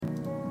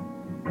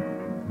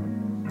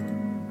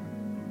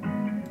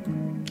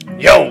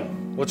Yo,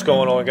 what's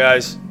going on,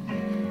 guys?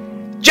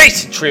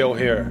 Jason Trio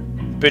here,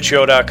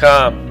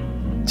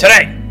 bitchio.com.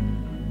 Today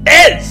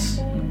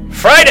is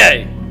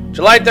Friday,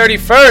 July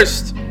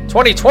 31st,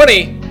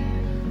 2020.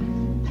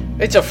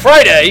 It's a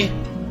Friday,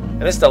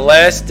 and it's the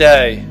last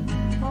day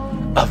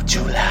of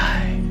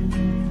July.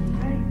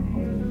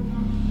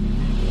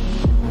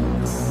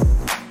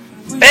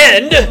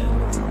 And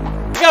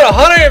we got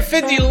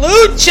 150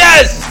 loot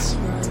chests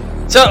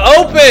to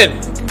open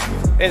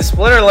in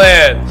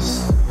Splinterlands.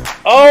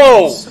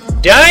 Oh,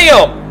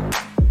 damn!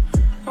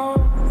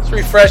 Let's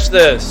refresh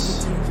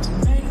this.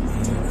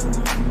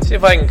 See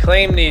if I can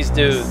claim these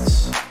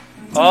dudes.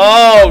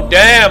 Oh,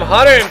 damn,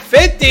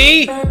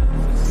 150?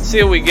 Let's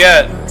see what we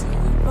get.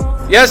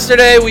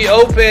 Yesterday we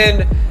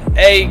opened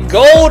a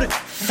gold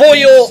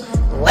foil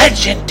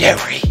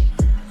legendary.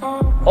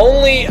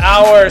 Only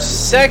our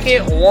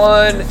second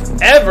one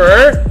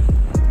ever.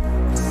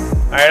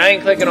 Alright, I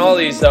ain't clicking all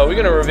these though. We're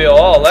gonna reveal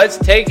all. Let's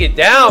take it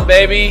down,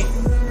 baby.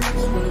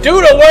 Do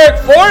the work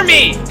for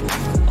me,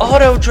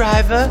 auto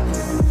driver.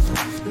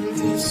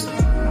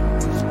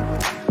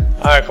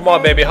 Alright, come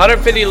on, baby.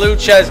 150 loot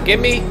chests. Give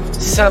me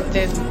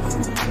something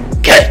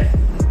good.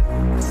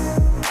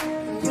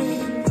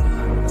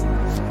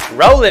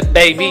 Roll it,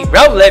 baby.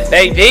 Roll it,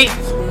 baby.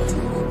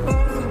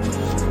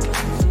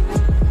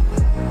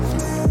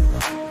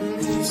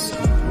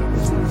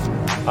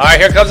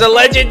 Alright, here comes a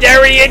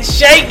legendary and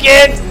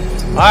shaking.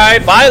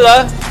 Alright,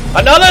 Bila.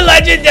 Another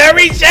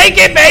legendary. Shake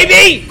it,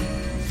 baby.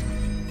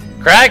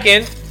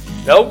 Kraken.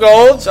 No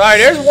golds. Alright,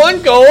 there's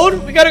one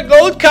gold. We got a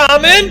gold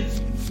common.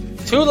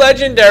 Two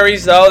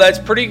legendaries, though. That's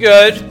pretty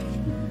good.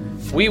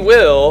 We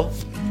will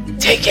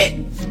take it.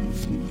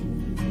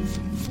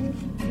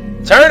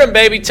 Turn them,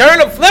 baby. Turn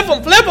them. Flip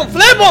them. Flip them.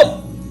 Flip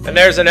them. And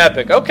there's an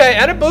epic. Okay,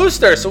 and a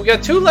booster. So we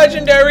got two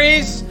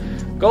legendaries,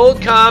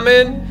 gold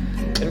common,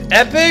 an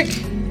epic,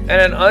 and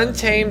an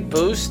untamed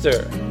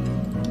booster.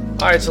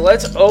 Alright, so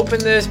let's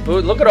open this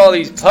boot. Look at all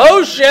these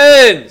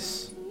potions.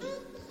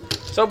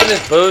 Let's open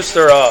this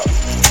booster up.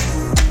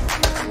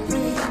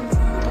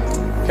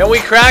 Can we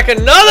crack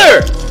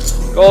another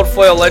gold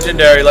foil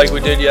legendary like we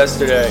did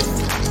yesterday?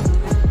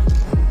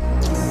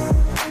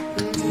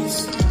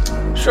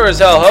 Sure as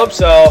hell hope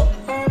so.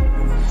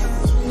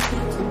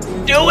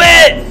 Do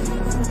it!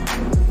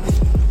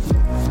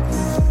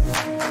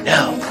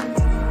 No.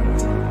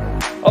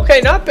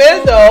 Okay, not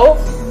bad though.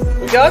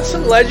 We got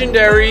some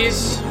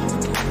legendaries.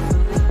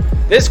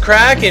 This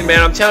Kraken,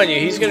 man, I'm telling you,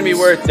 he's going to be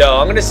worth dough.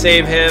 I'm going to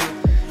save him.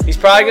 He's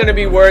probably going to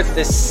be worth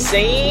the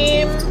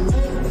same.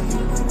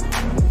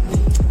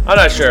 I'm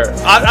not sure.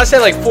 I'd say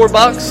like $4,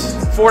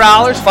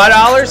 $4,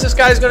 $5 this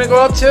guy's going to go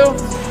up to.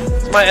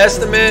 It's my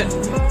estimate.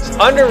 It's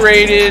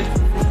underrated.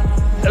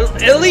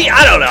 At least,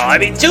 I don't know. I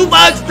mean, $2,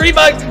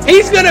 $3.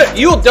 He's going to,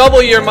 you'll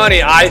double your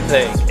money, I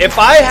think. If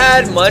I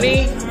had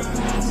money,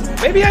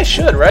 maybe I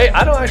should, right?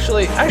 I don't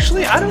actually,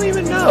 I don't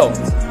even know.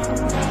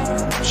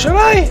 Should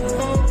I?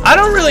 I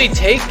don't really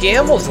take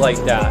gambles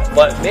like that,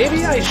 but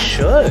maybe I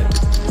should.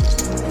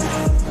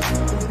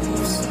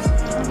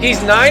 He's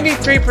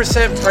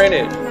 93%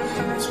 printed.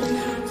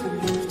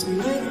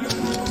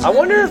 I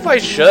wonder if I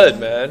should,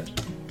 man.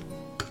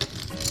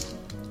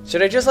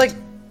 Should I just like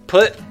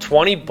put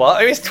 20 bucks?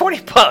 I mean, it's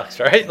 20 bucks,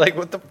 right? Like,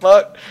 what the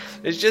fuck?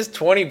 It's just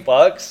 20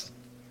 bucks.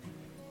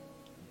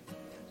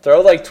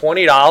 Throw like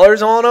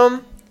 $20 on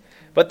them.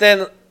 But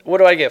then, what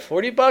do I get?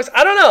 40 bucks?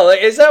 I don't know.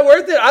 Like, is that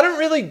worth it? I don't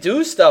really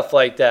do stuff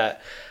like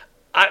that.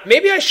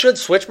 Maybe I should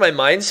switch my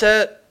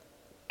mindset.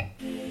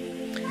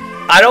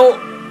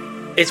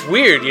 It's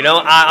weird, you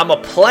know. I'm a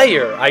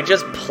player. I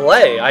just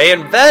play. I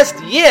invest,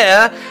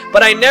 yeah,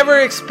 but I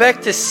never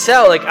expect to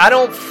sell. Like, I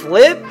don't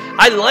flip.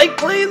 I like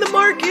playing the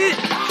market,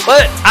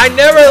 but I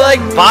never like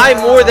buy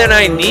more than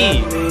I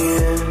need.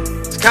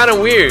 It's kind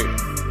of weird.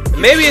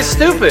 Maybe it's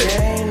stupid,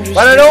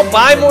 but I don't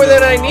buy more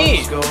than I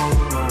need.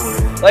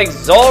 Like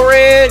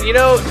Zolran, you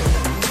know,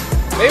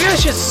 maybe I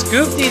should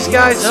scoop these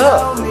guys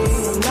up.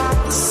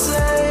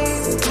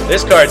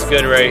 This card's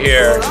good right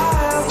here.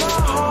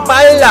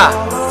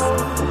 Baila.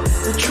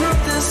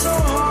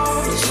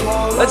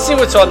 Let's see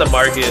what's on the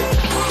market.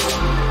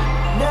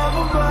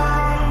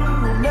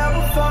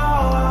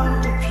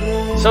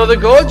 So the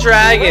Gold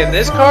Dragon,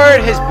 this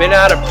card has been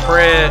out of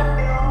print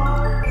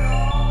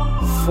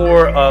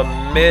for a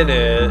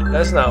minute.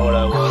 That's not what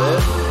I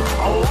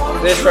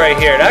wanted. This right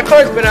here. That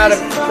card's been out of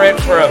print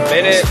for a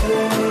minute,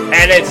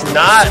 and it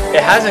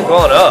hasn't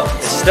gone up.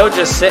 It's still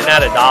just sitting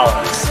at $1.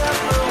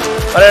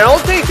 But I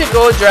don't think the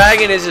Gold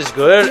Dragon is as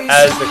good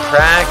as the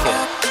Kraken.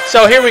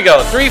 So here we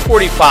go,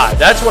 $3.45.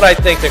 That's what I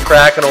think the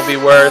Kraken will be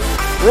worth.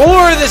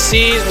 Ruler of the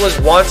Seas was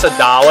once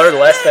 $1,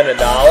 less than $1.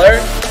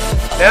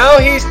 Now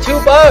he's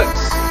 $2.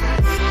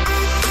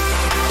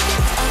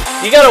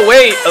 You gotta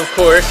wait, of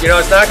course. You know,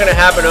 it's not gonna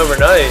happen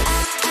overnight.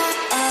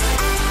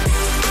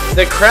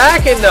 The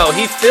Kraken, though,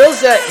 he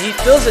fills a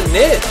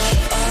niche.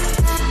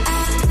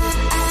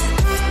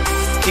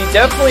 He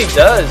definitely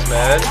does,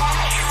 man.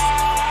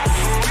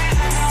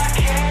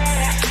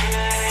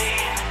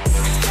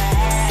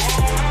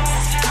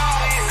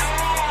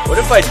 What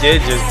if I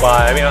did just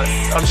buy? I mean,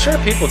 I'm sure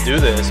people do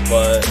this,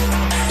 but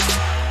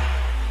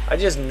I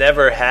just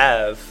never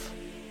have.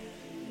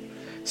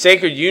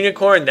 Sacred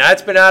Unicorn,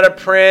 that's been out of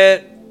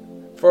print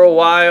for a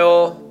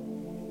while.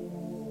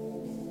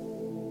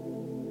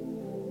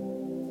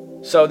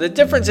 So the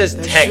difference is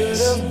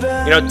tanks.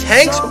 You know,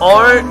 tanks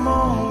aren't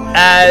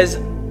as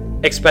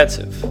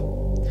expensive.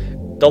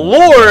 The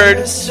Lord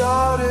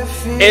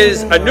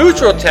is a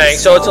neutral tank,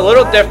 so it's a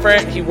little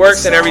different. He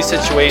works in every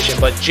situation,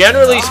 but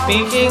generally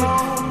speaking,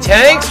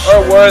 tanks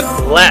are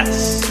worth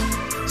less.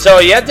 So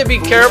you have to be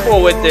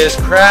careful with this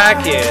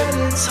Kraken,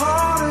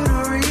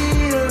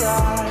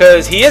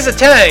 because he is a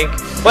tank,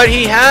 but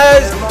he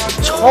has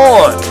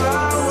taunt.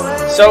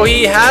 So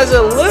he has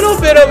a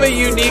little bit of a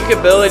unique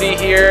ability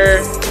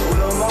here.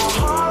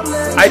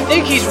 I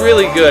think he's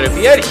really good. If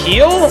he had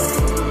heal,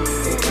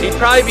 he'd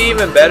probably be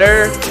even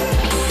better.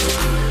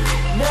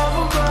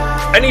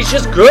 And he's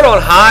just good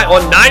on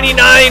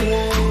 99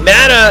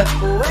 mana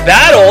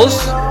battles.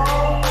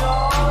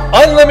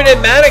 Unlimited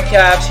mana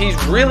caps, he's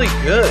really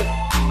good.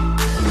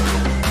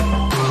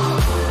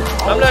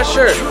 I'm not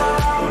sure.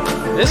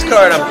 This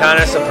card, I'm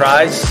kind of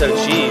surprised it's so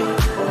cheap.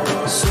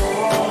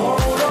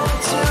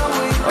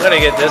 I'm going to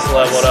get this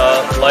leveled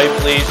up.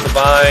 Life Leech,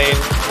 Divine,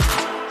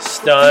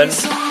 Stun.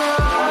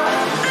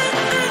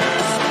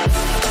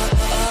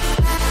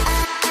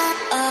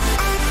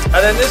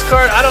 And then this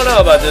card, I don't know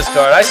about this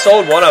card. I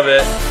sold one of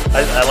it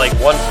at like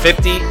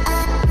 150,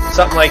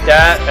 something like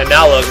that. And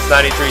now look, it's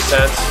 93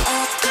 cents.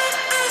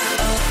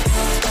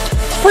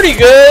 It's pretty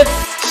good.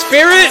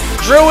 Spirit,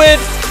 Druid,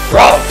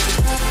 Rogue.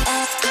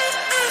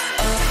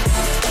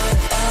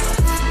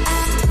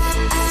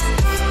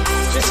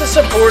 Just a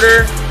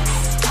supporter.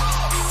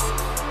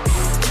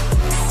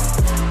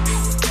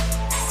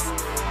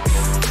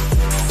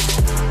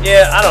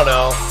 Yeah, I don't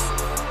know.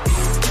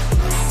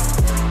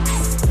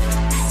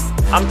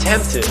 I'm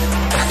tempted.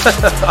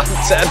 I'm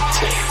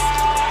tempted.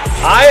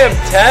 I am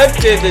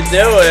tempted to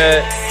do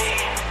it,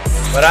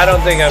 but I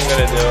don't think I'm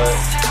gonna do it.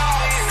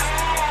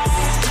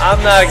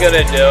 I'm not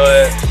gonna do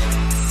it.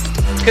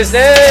 Cause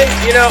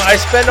then, you know, I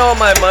spend all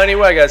my money.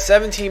 Well, I got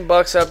 17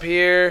 bucks up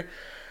here,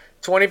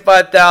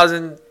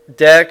 25,000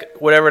 deck,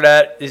 whatever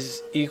that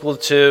is equal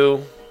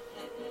to.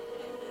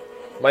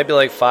 Might be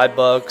like $5.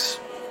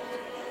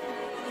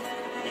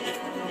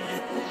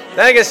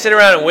 Then I gotta sit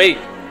around and wait.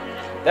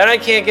 Then I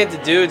can't get the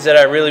dudes that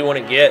I really want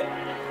to get.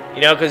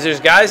 You know, because there's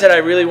guys that I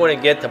really want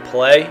to get to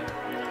play.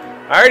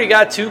 I already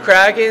got 2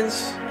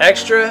 Krakens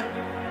extra.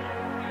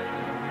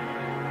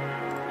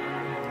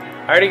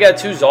 I already got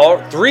 3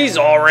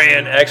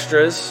 Zalran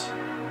extras.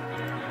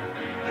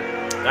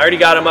 I already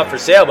got him up for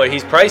sale, but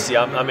he's pricey.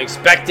 I'm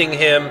expecting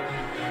him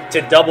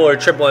to double or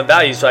triple in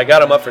value, so I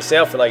got him up for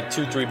sale for like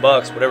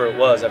 $2-3, whatever it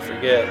was, I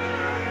forget.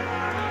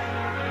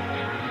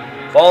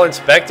 Fallen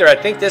Spectre, I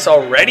think this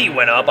already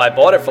went up. I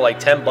bought it for like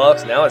 10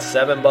 bucks. Now it's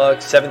 7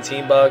 bucks,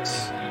 17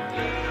 bucks.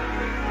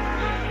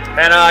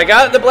 And I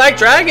got the Black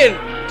Dragon,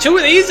 2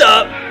 of these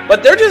up,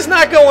 but they're just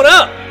not going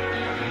up.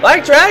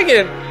 Black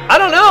Dragon, I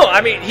don't know.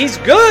 I mean, he's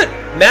good.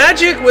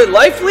 Magic with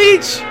Life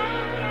Leech,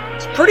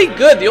 it's pretty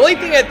good. The only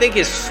thing I think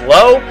is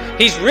slow.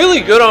 He's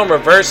really good on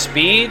reverse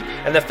speed,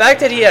 and the fact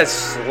that he has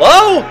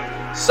slow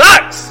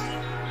sucks.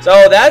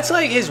 So that's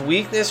like his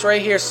weakness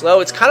right here, slow.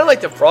 It's kind of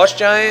like the Frost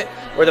Giant,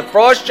 where the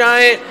Frost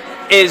Giant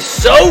is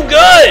so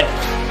good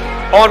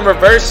on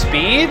reverse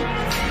speed,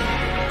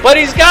 but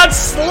he's got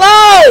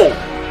slow.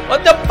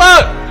 What the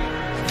fuck?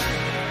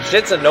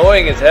 Shit's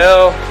annoying as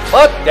hell.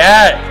 Fuck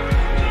that.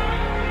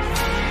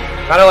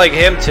 Kind of like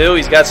him too.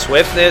 He's got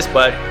swiftness,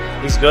 but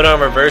he's good on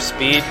reverse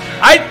speed.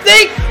 I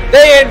think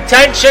they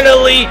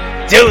intentionally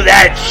do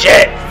that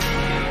shit.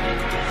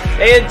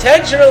 They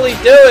intentionally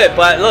do it,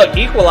 but look,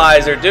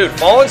 Equalizer, dude.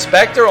 Fallen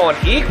Spectre on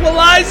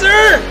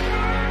Equalizer?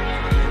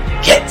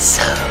 Get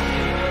some.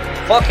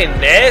 Fucking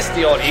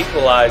nasty on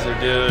Equalizer,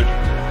 dude.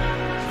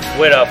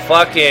 With a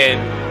fucking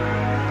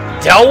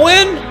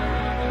Delwyn?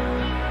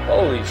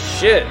 Holy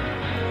shit.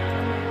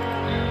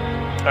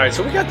 Alright,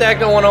 so we got that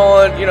going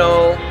on, you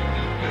know.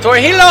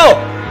 Torhilo!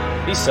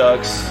 He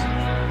sucks.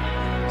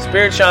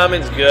 Spirit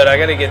Shaman's good. I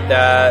gotta get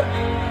that.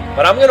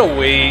 But I'm gonna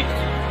wait.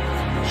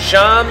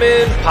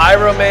 Shaman,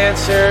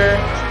 Pyromancer.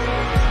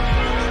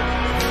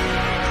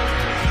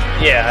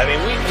 Yeah, I mean,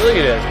 look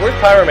at this. Where's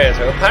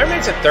Pyromancer? The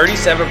Pyromancer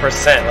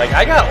 37%. Like,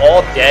 I got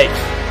all day.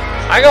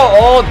 I got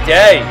all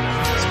day.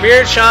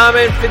 Spirit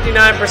Shaman,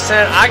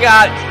 59%. I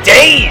got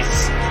days,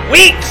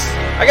 weeks.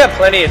 I got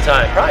plenty of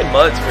time. Probably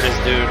months for this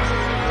dude.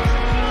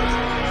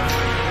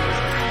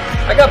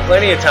 I got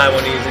plenty of time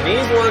on these. And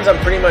these ones, I'm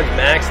pretty much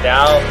maxed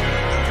out.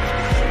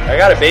 I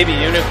got a Baby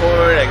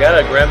Unicorn. I got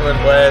a Gremlin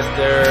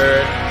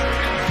Blaster.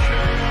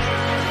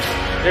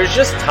 There's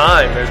just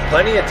time. There's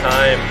plenty of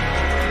time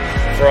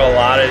for a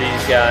lot of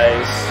these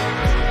guys.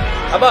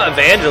 How about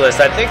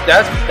Evangelist? I think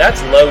that's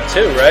low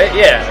too, right?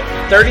 Yeah,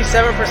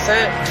 37%.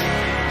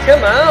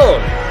 Come on.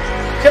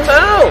 Come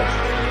on.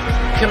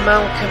 Come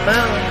on, come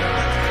on.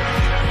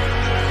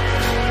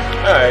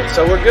 Alright,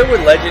 so we're good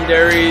with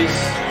legendaries.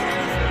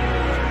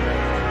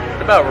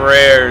 What about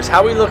rares?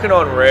 How are we looking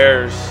on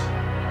rares?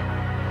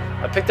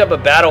 I picked up a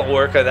Battle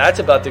Orca. That's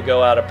about to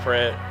go out of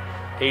print.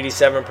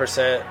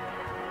 87%.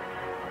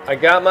 I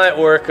got my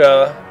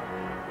Orca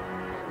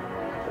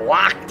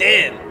locked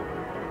in.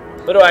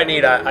 What do I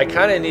need? I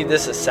kind of need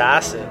this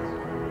Assassin.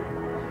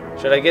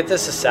 Should I get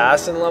this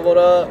Assassin leveled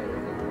up?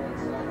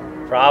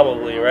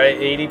 Probably, right?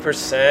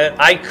 80%.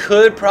 I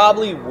could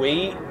probably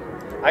wait.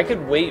 I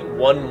could wait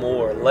one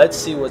more. Let's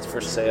see what's for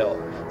sale.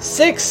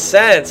 6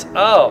 cents.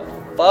 Oh,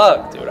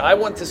 fuck, dude. I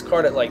want this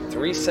card at like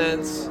 3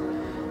 cents.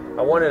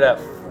 I want it at...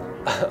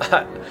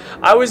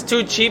 I was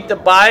too cheap to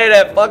buy it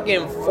at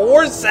fucking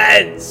 4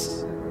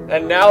 cents.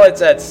 And now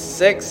it's at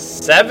 6,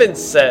 7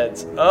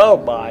 cents. Oh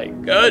my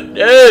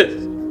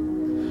goodness.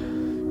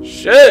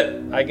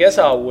 Shit. I guess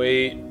I'll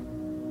wait.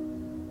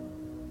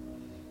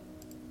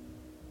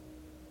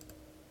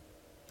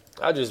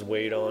 I'll just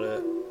wait on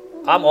it.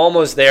 I'm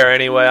almost there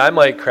anyway. I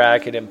might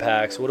crack it in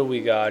packs. What do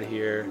we got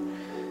here?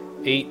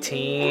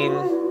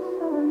 18.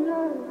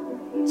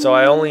 So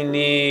I only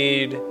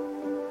need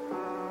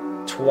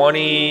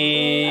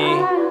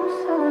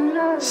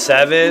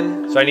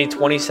 27. So I need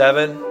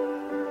 27.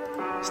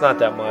 It's not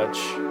that much.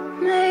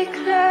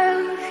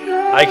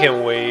 I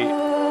can wait.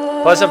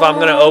 Plus, if I'm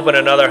going to open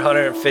another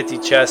 150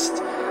 chests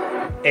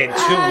in 2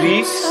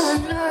 weeks.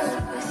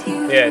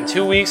 Yeah, in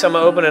 2 weeks I'm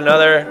going to open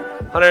another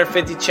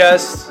 150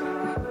 chests.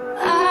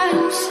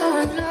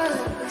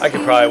 I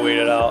could probably wait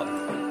it out.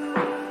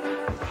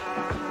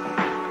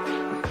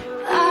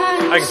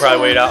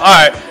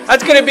 Alright,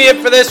 that's going to be it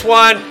for this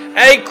one.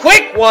 A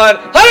quick one.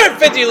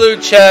 150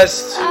 loot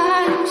chests.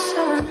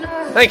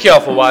 Thank you all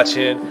for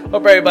watching.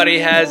 Hope everybody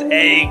has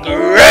a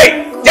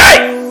great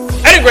day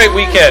and a great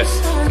weekend.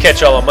 Catch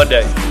y'all on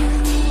Monday.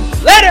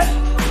 Later.